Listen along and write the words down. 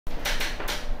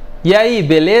E aí,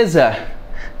 beleza?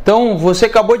 Então, você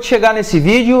acabou de chegar nesse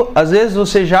vídeo, às vezes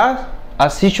você já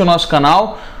assiste o nosso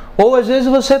canal, ou às vezes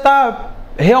você está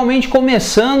realmente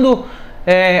começando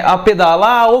a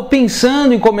pedalar, ou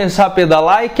pensando em começar a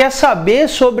pedalar e quer saber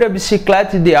sobre a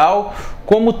bicicleta ideal,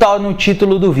 como está no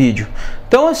título do vídeo.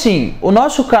 Então, assim, o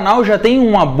nosso canal já tem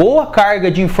uma boa carga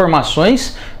de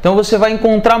informações, então você vai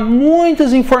encontrar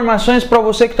muitas informações para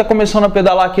você que está começando a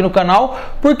pedalar aqui no canal,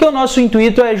 porque o nosso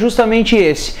intuito é justamente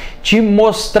esse, te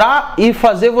mostrar e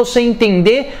fazer você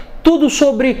entender tudo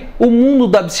sobre o mundo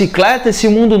da bicicleta, esse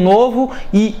mundo novo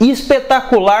e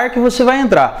espetacular que você vai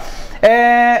entrar.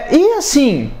 E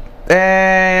assim,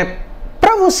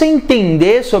 para você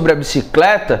entender sobre a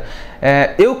bicicleta,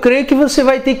 eu creio que você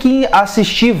vai ter que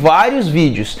assistir vários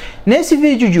vídeos. Nesse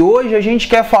vídeo de hoje a gente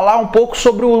quer falar um pouco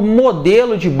sobre o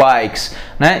modelo de bikes,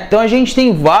 né? Então a gente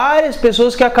tem várias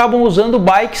pessoas que acabam usando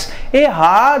bikes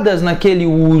erradas naquele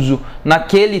uso,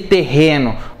 naquele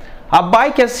terreno. A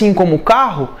bike, assim como o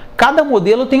carro, cada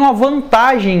modelo tem uma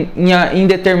vantagem em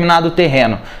determinado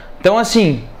terreno. Então,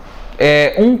 assim,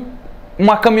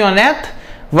 uma caminhoneta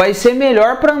vai ser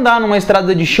melhor para andar numa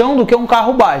estrada de chão do que um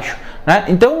carro baixo, né?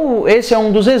 Então, esse é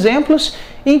um dos exemplos.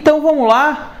 Então, vamos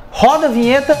lá, roda a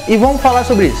vinheta e vamos falar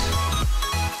sobre isso.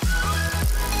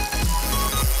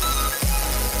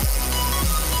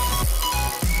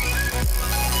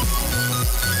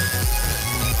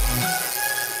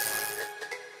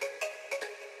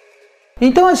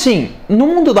 Então, assim, no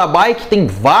mundo da bike tem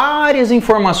várias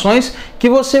informações que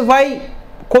você vai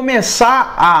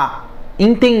começar a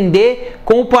entender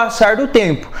com o passar do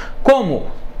tempo, como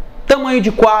tamanho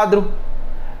de quadro,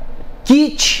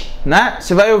 kit, né?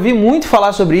 Você vai ouvir muito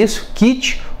falar sobre isso,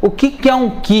 kit. O que é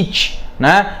um kit,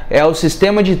 né? É o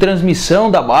sistema de transmissão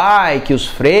da bike, os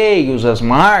freios, as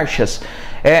marchas,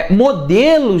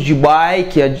 modelos de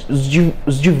bike,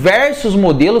 os diversos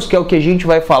modelos, que é o que a gente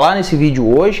vai falar nesse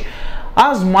vídeo hoje.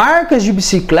 As marcas de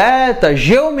bicicleta,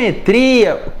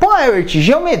 geometria, pô, Herbert,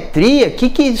 geometria, o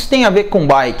que isso tem a ver com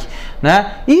bike,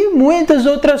 né? E muitas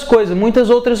outras coisas, muitas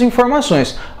outras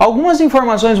informações. Algumas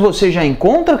informações você já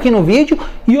encontra aqui no vídeo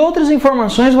e outras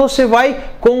informações você vai,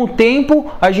 com o tempo,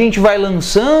 a gente vai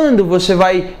lançando, você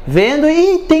vai vendo,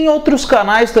 e tem outros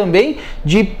canais também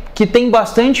que tem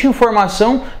bastante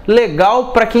informação legal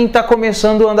para quem está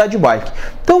começando a andar de bike.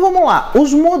 Então vamos lá,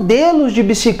 os modelos de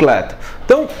bicicleta.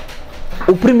 Então,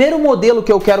 o primeiro modelo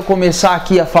que eu quero começar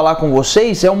aqui a falar com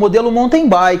vocês é o modelo mountain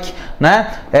bike,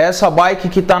 né? Essa bike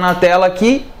que está na tela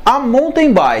aqui, a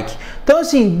mountain bike. Então,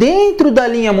 assim, dentro da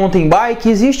linha mountain bike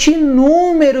existem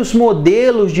inúmeros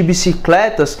modelos de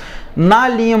bicicletas na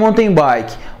linha mountain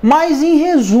bike. Mas em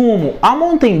resumo, a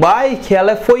mountain bike,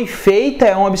 ela foi feita,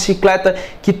 é uma bicicleta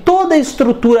que toda a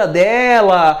estrutura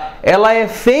dela, ela é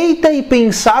feita e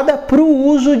pensada para o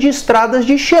uso de estradas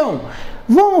de chão.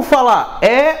 Vamos falar,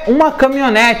 é uma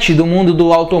caminhonete do mundo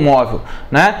do automóvel,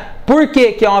 né? Por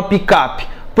que é uma picape?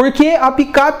 Porque a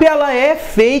picape ela é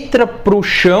feita para o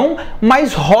chão,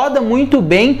 mas roda muito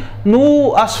bem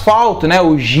no asfalto, né?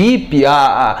 O Jeep,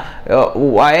 a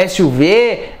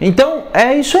SUV, então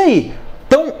é isso aí.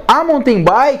 Então a mountain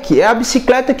bike é a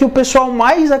bicicleta que o pessoal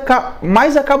mais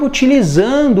acaba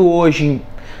utilizando hoje,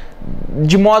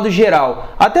 de modo geral,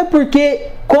 até porque,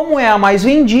 como é a mais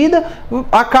vendida,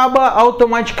 acaba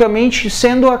automaticamente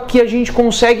sendo a que a gente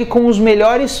consegue com os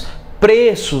melhores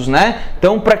preços, né?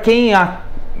 Então, para quem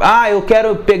eu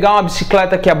quero pegar uma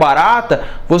bicicleta que é barata,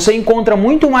 você encontra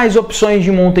muito mais opções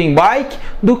de mountain bike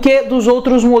do que dos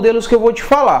outros modelos que eu vou te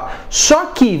falar. Só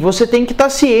que você tem que estar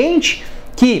ciente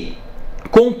que,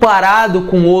 comparado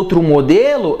com outro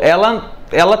modelo,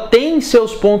 ela tem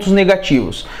seus pontos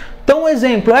negativos. Então, um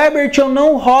exemplo, Herbert, eu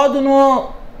não rodo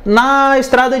na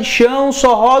estrada de chão,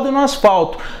 só rodo no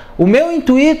asfalto. O meu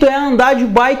intuito é andar de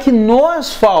bike no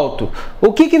asfalto.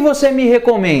 O que você me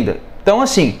recomenda? Então,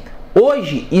 assim,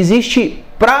 hoje existe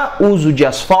para uso de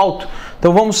asfalto.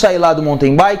 Então, vamos sair lá do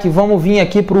mountain bike e vamos vir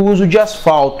aqui para o uso de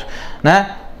asfalto,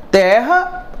 né?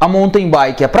 Terra, a mountain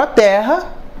bike é para terra,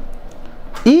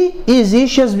 e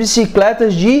existem as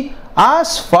bicicletas de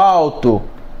asfalto,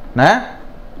 né?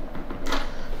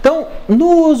 Então,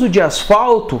 no uso de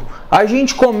asfalto, a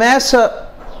gente começa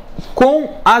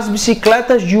com as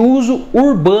bicicletas de uso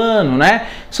urbano, né?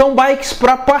 São bikes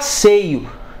para passeio.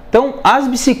 Então, as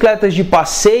bicicletas de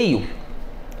passeio,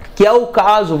 que é o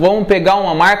caso, vamos pegar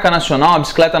uma marca nacional, uma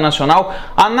bicicleta nacional,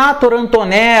 a Nator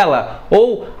Antonella,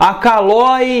 ou a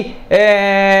Caloi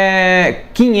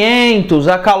 500,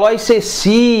 a Caloi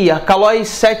Ceci, a Caloi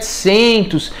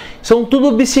 700, são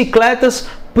tudo bicicletas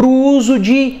para o uso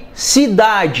de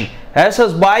cidade,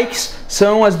 Essas bikes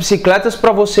são as bicicletas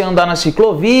para você andar na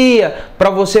ciclovia, para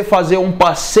você fazer um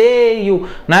passeio,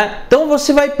 né? Então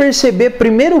você vai perceber,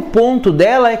 primeiro ponto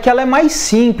dela é que ela é mais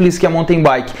simples que a mountain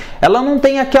bike. Ela não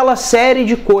tem aquela série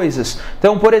de coisas.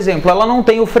 Então, por exemplo, ela não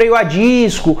tem o freio a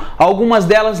disco, algumas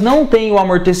delas não têm o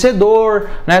amortecedor,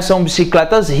 né? São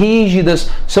bicicletas rígidas,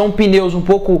 são pneus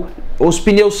os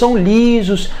pneus são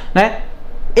lisos, né?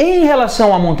 Em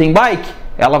relação à mountain bike,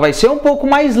 ela vai ser um pouco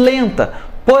mais lenta,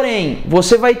 porém,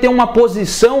 você vai ter uma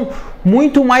posição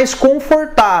muito mais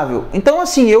confortável. Então,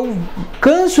 assim, eu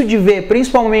canso de ver,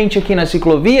 principalmente aqui na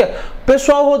ciclovia, o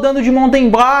pessoal rodando de mountain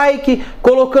bike,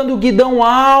 colocando guidão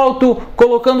alto,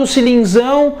 colocando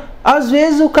cilinzão. Às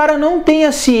vezes o cara não tem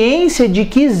a ciência de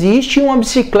que existe uma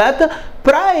bicicleta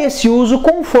para esse uso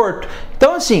conforto.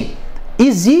 Então, assim,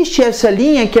 existe essa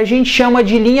linha que a gente chama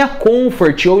de linha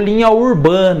comfort ou linha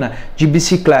urbana de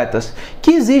bicicletas, que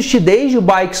existe desde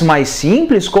bikes mais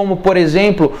simples, como por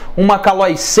exemplo uma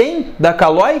Caloi 100 da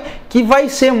Caloi, que vai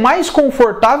ser mais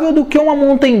confortável do que uma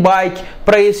mountain bike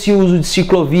para esse uso de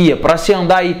ciclovia, para se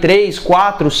andar aí 3,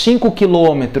 4, 5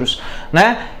 quilômetros,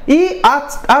 né? E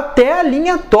até a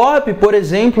linha top, por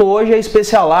exemplo, hoje a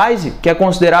Specialized, que é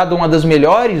considerada uma das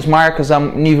melhores marcas a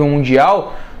nível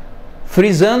mundial.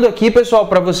 Frisando aqui, pessoal,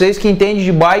 para vocês que entendem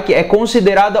de bike, é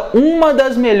considerada uma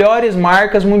das melhores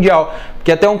marcas mundial.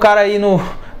 Porque até um cara aí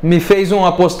me fez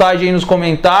uma postagem aí nos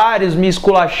comentários, me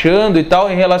esculachando e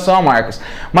tal em relação a marcas.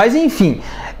 Mas enfim,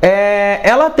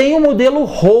 ela tem o modelo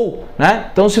Roll, né?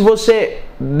 Então se você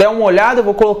der uma olhada, eu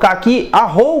vou colocar aqui, a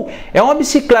Roll é uma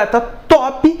bicicleta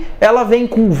top, ela vem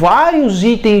com vários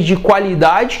itens de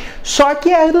qualidade, só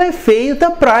que ela é feita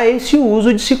para esse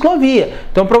uso de ciclovia.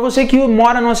 Então para você que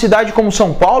mora numa cidade como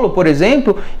São Paulo, por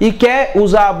exemplo, e quer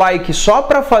usar a bike só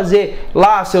para fazer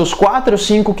lá seus 4 ou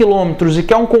 5 quilômetros e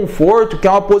quer um conforto,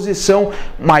 quer uma posição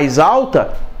mais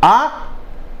alta, a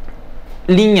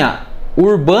linha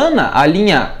urbana, a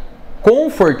linha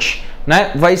Comfort,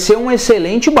 né, vai ser um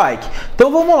excelente bike.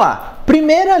 Então vamos lá.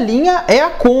 Primeira linha é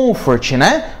a Comfort,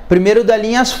 né? Primeiro da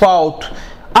linha asfalto.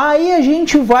 Aí a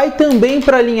gente vai também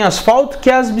para a linha asfalto, que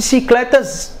é as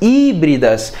bicicletas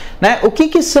híbridas, né? O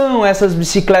que são essas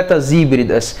bicicletas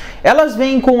híbridas? Elas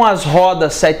vêm com as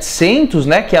rodas 700,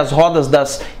 né? Que é as rodas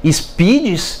das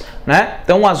Speeds, né?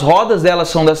 Então as rodas delas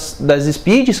são das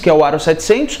Speeds, que é o aro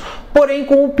 700, porém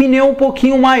com o pneu um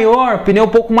pouquinho maior, pneu um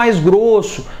pouco mais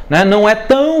grosso, né? Não é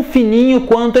tão fininho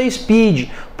quanto a Speed,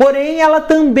 porém ela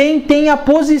também tem a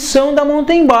posição da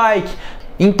mountain bike.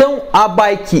 Então a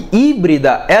bike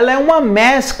híbrida, ela é uma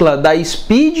mescla da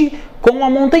Speed com a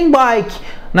mountain bike,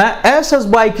 né? Essas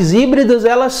bikes híbridas,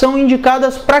 elas são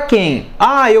indicadas para quem?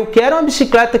 Ah, eu quero uma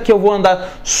bicicleta que eu vou andar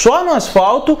só no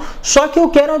asfalto, só que eu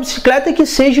quero uma bicicleta que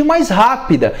seja mais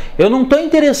rápida. Eu não estou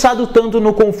interessado tanto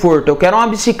no conforto, eu quero uma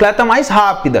bicicleta mais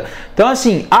rápida. Então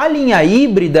assim, a linha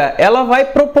híbrida, ela vai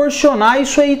proporcionar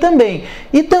isso aí também.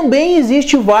 E também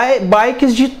existe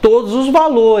bikes de todos os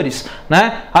valores,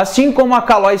 né? Assim como a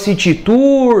Caloi City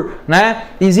Tour, né?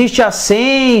 Existe a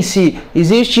Sense,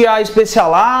 existe a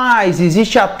Specialized,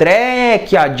 existe a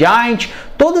Trek, a Giant.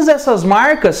 Todas essas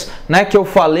marcas, né, que eu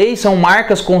falei, são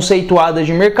marcas conceituadas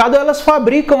de mercado, elas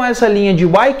fabricam essa linha de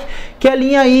bike, que é a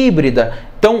linha híbrida.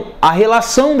 Então a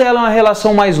relação dela é uma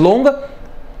relação mais longa.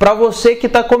 Para você que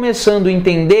está começando a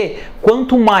entender,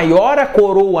 quanto maior a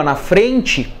coroa na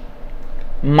frente,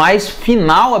 mais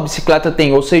final a bicicleta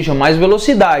tem, ou seja, mais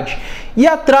velocidade. E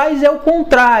atrás é o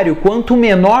contrário, quanto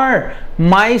menor,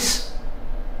 mais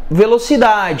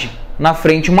velocidade. Na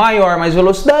frente maior, mais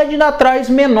velocidade, e atrás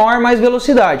menor, mais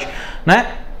velocidade, né?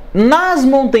 Nas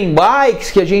mountain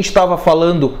bikes, que a gente estava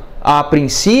falando a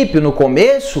princípio, no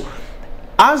começo,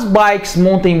 as bikes,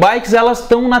 mountain bikes, elas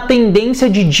estão na tendência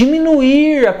de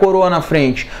diminuir a coroa na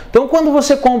frente. Então quando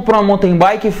você compra uma mountain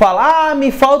bike e fala, ah,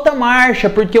 me falta marcha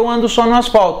porque eu ando só no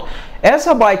asfalto,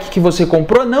 essa bike que você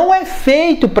comprou não é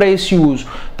feito para esse uso.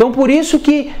 Então por isso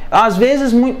que às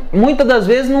vezes, muitas das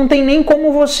vezes não tem nem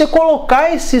como você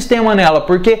colocar esse sistema nela,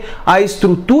 porque a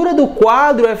estrutura do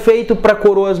quadro é feito para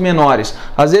coroas menores.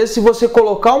 Às vezes se você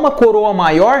colocar uma coroa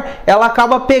maior, ela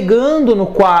acaba pegando no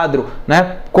quadro,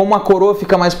 né? Como a coroa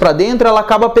fica mais para dentro, ela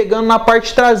acaba pegando na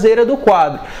parte traseira do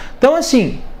quadro. Então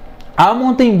assim, a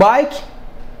mountain bike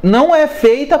não é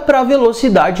feita para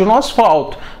velocidade no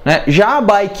asfalto, né? Já a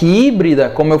bike híbrida,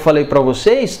 como eu falei para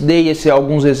vocês, dei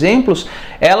alguns exemplos,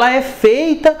 ela é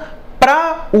feita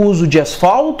para uso de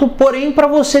asfalto, porém para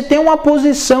você ter uma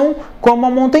posição como a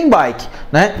mountain bike,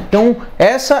 né? Então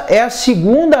essa é a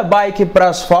segunda bike para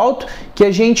asfalto que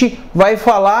a gente vai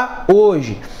falar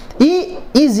hoje. E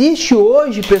existe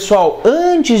hoje, pessoal,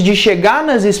 antes de chegar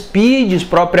nas speeds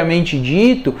propriamente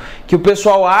dito, que o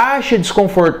pessoal acha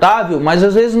desconfortável, mas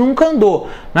às vezes nunca andou,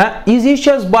 né? Existe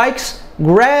as bikes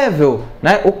gravel,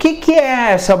 né? O que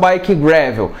é essa bike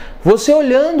gravel? Você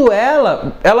olhando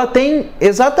ela tem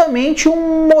exatamente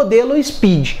um modelo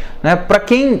speed, né? Para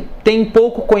quem tem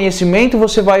pouco conhecimento,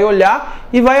 você vai olhar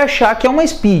e vai achar que é uma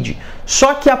speed.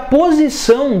 Só que a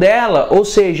posição dela, ou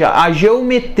seja, a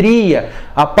geometria,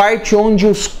 a parte onde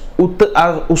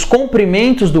os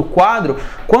comprimentos do quadro,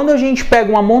 quando a gente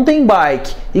pega uma mountain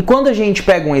bike e quando a gente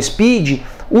pega um speed,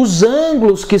 os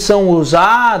ângulos que são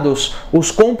usados,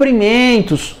 os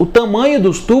comprimentos, o tamanho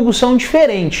dos tubos são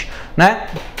diferentes, né?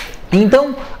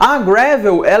 Então, a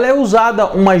gravel, ela é usada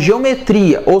uma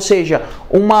geometria, ou seja,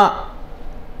 uma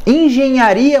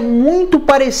engenharia muito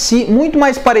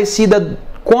mais parecida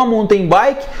com a mountain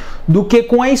bike do que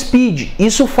com a speed.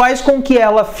 Isso faz com que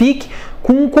ela fique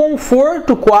com um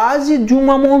conforto quase de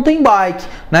uma mountain bike,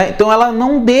 né? Então ela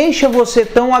não deixa você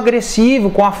tão agressivo,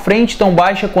 com a frente tão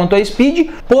baixa quanto a speed,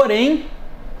 porém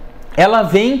ela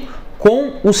vem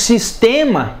com o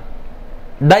sistema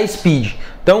da speed.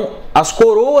 Então as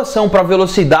coroas são para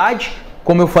velocidade,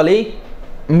 como eu falei,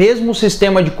 mesmo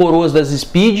sistema de coroas das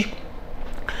speed.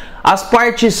 As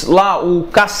partes lá, o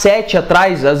cassete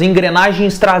atrás, as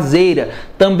engrenagens traseiras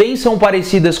também são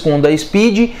parecidas com o da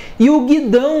Speed, e o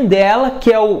guidão dela,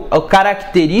 que é o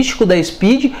característico da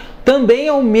Speed, também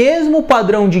é o mesmo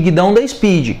padrão de guidão da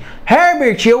Speed.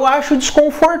 Herbert, eu acho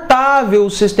desconfortável o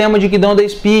sistema de guidão da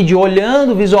Speed,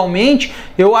 olhando visualmente,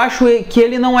 eu acho que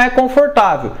ele não é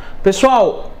confortável.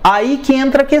 Pessoal, aí que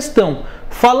entra a questão.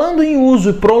 Falando em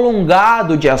uso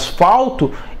prolongado de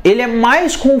asfalto, ele é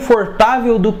mais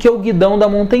confortável do que o guidão da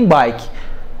mountain bike.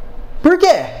 Por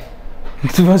quê?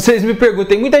 Se vocês me perguntam,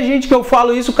 tem muita gente que eu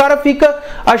falo isso, o cara fica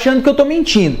achando que eu estou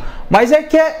mentindo. Mas é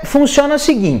que funciona o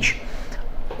seguinte: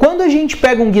 quando a gente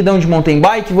pega um guidão de mountain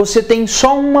bike, você tem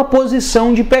só uma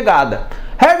posição de pegada.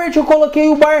 Herbert, eu coloquei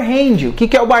o bar hand. O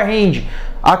que é o bar hand?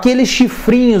 Aqueles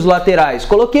chifrinhos laterais.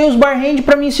 Coloquei os bar hand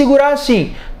para me segurar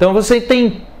assim. Então você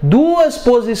tem duas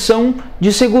posições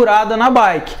de segurada na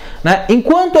bike, né?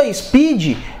 Enquanto a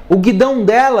Speed, o guidão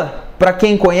dela, para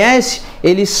quem conhece,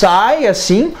 ele sai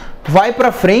assim, vai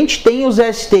para frente, tem os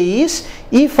STIs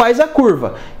e faz a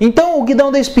curva. Então o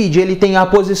guidão da Speed, ele tem a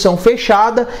posição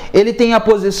fechada, ele tem a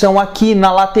posição aqui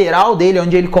na lateral dele,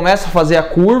 onde ele começa a fazer a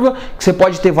curva, que você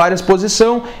pode ter várias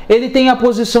posições. Ele tem a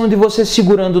posição de você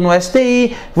segurando no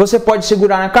STI, você pode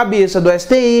segurar na cabeça do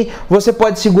STI, você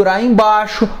pode segurar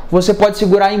embaixo, você pode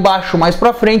segurar embaixo mais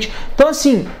para frente. Então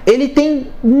assim, ele tem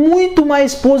muito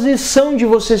mais posição de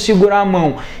você segurar a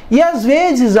mão. E às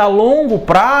vezes a longo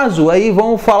prazo, aí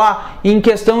vamos falar em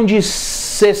questão de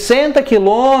 60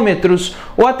 quilômetros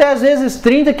ou até às vezes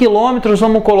 30 quilômetros,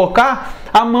 vamos colocar,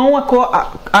 a mão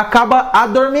acaba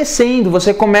adormecendo,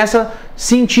 você começa a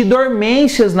sentir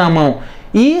dormências na mão.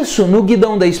 Isso no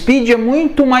guidão da Speed é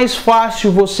muito mais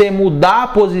fácil você mudar a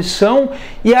posição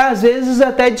e às vezes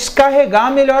até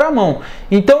descarregar melhor a mão.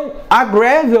 Então a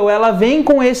gravel, ela vem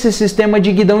com esse sistema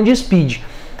de guidão de Speed.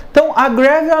 Então a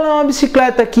gravel, ela é uma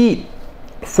bicicleta que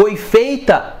foi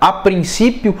feita a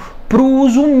princípio para o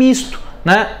uso misto,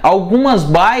 né? Algumas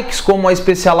bikes, como a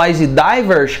Specialized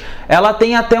Divers, ela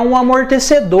tem até um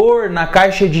amortecedor na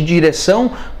caixa de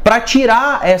direção para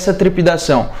tirar essa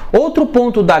trepidação. Outro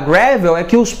ponto da gravel é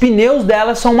que os pneus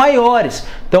dela são maiores,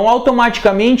 então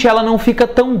automaticamente ela não fica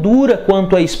tão dura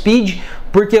quanto a Speed,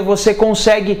 porque você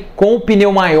consegue, com o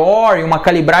pneu maior e uma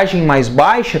calibragem mais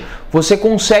baixa, você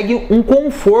consegue um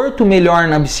conforto melhor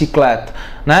na bicicleta,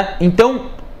 né?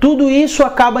 Então tudo isso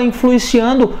acaba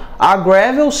influenciando a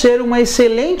gravel ser uma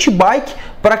excelente bike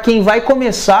para quem vai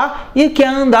começar e quer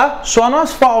andar só no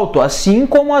asfalto, assim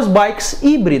como as bikes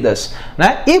híbridas,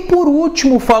 né? E por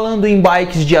último, falando em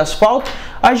bikes de asfalto,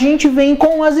 a gente vem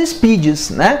com as speeds,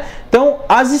 né? Então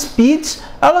as speeds,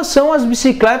 elas são as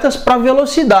bicicletas para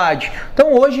velocidade.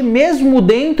 Então hoje, mesmo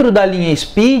dentro da linha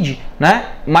Speed, né?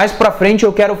 Mais para frente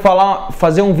eu quero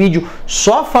fazer um vídeo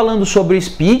só falando sobre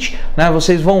Speed, né?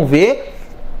 Vocês vão ver.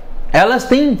 Elas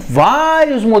têm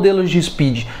vários modelos de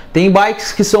Speed. Tem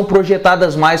bikes que são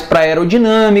projetadas mais para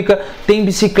aerodinâmica, tem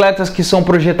bicicletas que são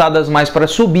projetadas mais para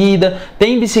subida,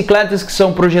 tem bicicletas que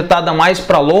são projetadas mais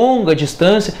para longa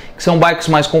distância, que são bikes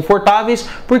mais confortáveis,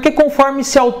 porque conforme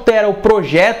se altera o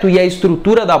projeto e a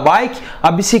estrutura da bike,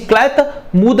 a bicicleta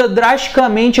muda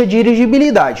drasticamente a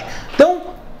dirigibilidade. Então,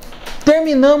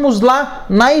 terminamos lá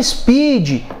na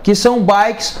Speed, que são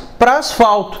bikes para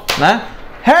asfalto, né?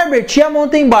 Herbert, e a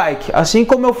mountain bike? Assim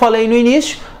como eu falei no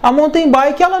início, a mountain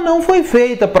bike, ela não foi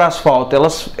feita para asfalto,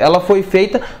 ela foi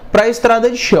feita para estrada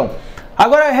de chão.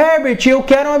 Agora, Herbert, eu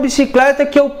quero uma bicicleta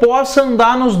que eu possa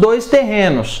andar nos dois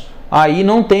terrenos. Aí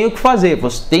não tem o que fazer,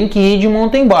 você tem que ir de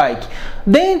mountain bike.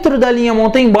 Dentro da linha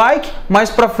mountain bike, mais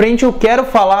para frente eu quero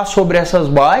falar sobre essas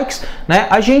bikes, né?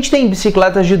 A gente tem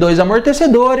bicicletas de 2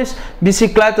 amortecedores,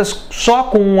 bicicletas só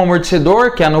com um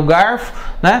amortecedor, que é no garfo,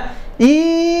 né?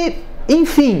 E,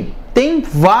 enfim, tem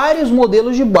vários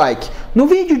modelos de bike. No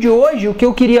vídeo de hoje, o que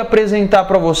eu queria apresentar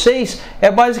para vocês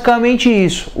é basicamente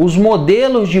isso, os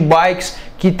modelos de bikes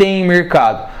que tem em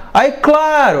mercado. Aí,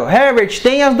 claro, Herbert,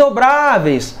 tem as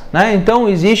dobráveis, né? Então,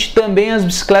 existe também as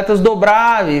bicicletas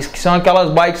dobráveis, que são aquelas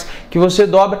bikes que você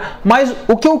dobra. Mas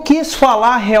o que eu quis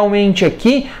falar realmente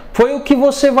aqui foi o que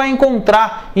você vai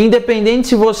encontrar, independente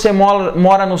se você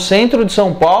mora no centro de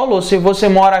São Paulo, ou se você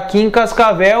mora aqui em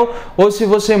Cascavel, ou se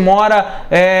você mora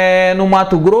no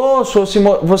Mato Grosso, ou se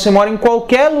você mora em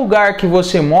qualquer lugar que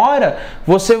você mora,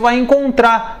 você vai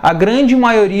encontrar a grande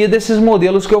maioria desses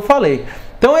modelos que eu falei.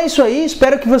 Então é isso aí,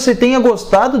 espero que você tenha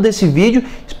gostado desse vídeo,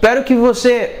 espero que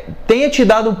você tenha te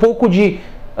dado um pouco de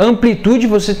amplitude,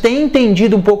 você tenha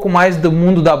entendido um pouco mais do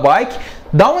mundo da bike.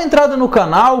 Dá uma entrada no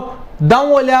canal, dá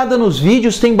uma olhada nos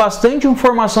vídeos, tem bastante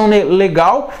informação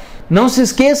legal. Não se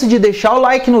esqueça de deixar o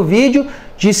like no vídeo,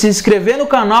 de se inscrever no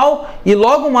canal e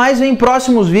logo mais vem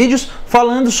próximos vídeos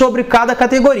falando sobre cada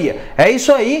categoria. É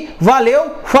isso aí,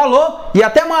 valeu, falou e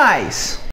até mais!